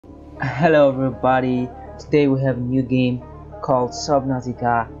Hello everybody, today we have a new game called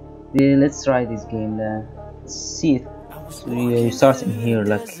Subnautica. Let's try this game. Let's see it. So you start in here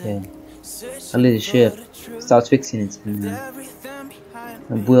like a little ship, start fixing it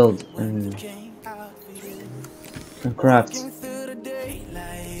and build and craft. So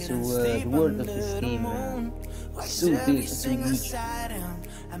the world of this game is so big and so huge.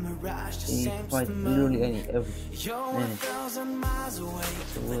 You can fight literally everything. So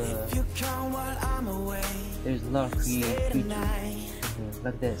there's a lot of creatures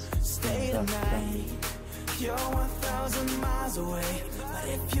like this. You're 1,000 miles away, but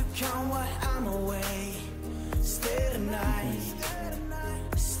if you come while I'm away, stay tonight,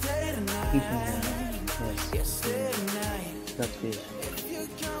 stay tonight, Yes. stay tonight. Got fish.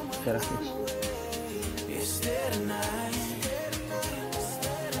 Got a fish. Stay tonight.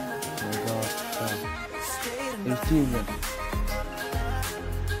 Oh my god, there's two of them.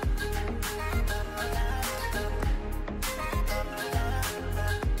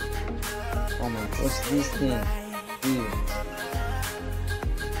 Oh my god, what's this thing? Ew.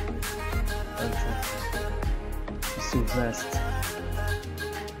 It's so vast.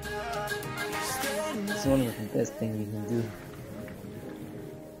 It's one of the best things you can do.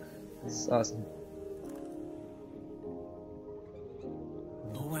 This is awesome.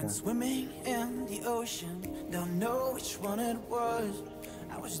 Went swimming in the ocean, don't know which one it was.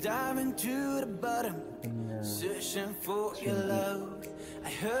 I was diving to the bottom, searching for your love. I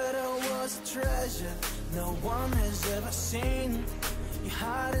heard I was a treasure no one has ever seen. You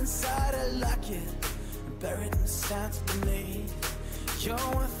hide inside a locket, buried in the sands beneath. You're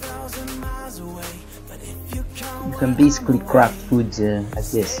 1,000 miles away, but if you come, you can basically craft food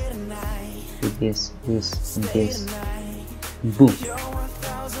like this. With this, and this. Boom.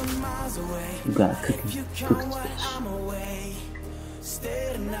 You gotta cook it.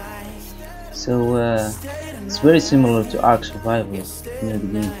 So it's very similar to Ark Survival, you know, the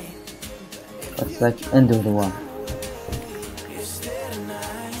game. But it's like End of the World.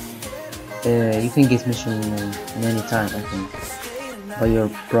 You can get mission many times, I think, by your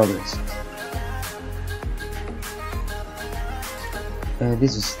progress.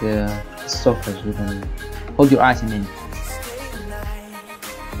 This is the stockers. You can hold your item in.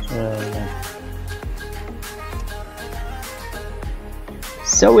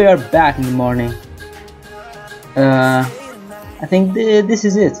 So we are back in the morning. I think this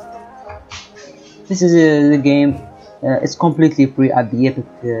is it. This is the game. It's completely free at the Epic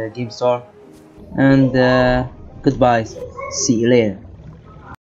Game Store. And goodbye. See you later.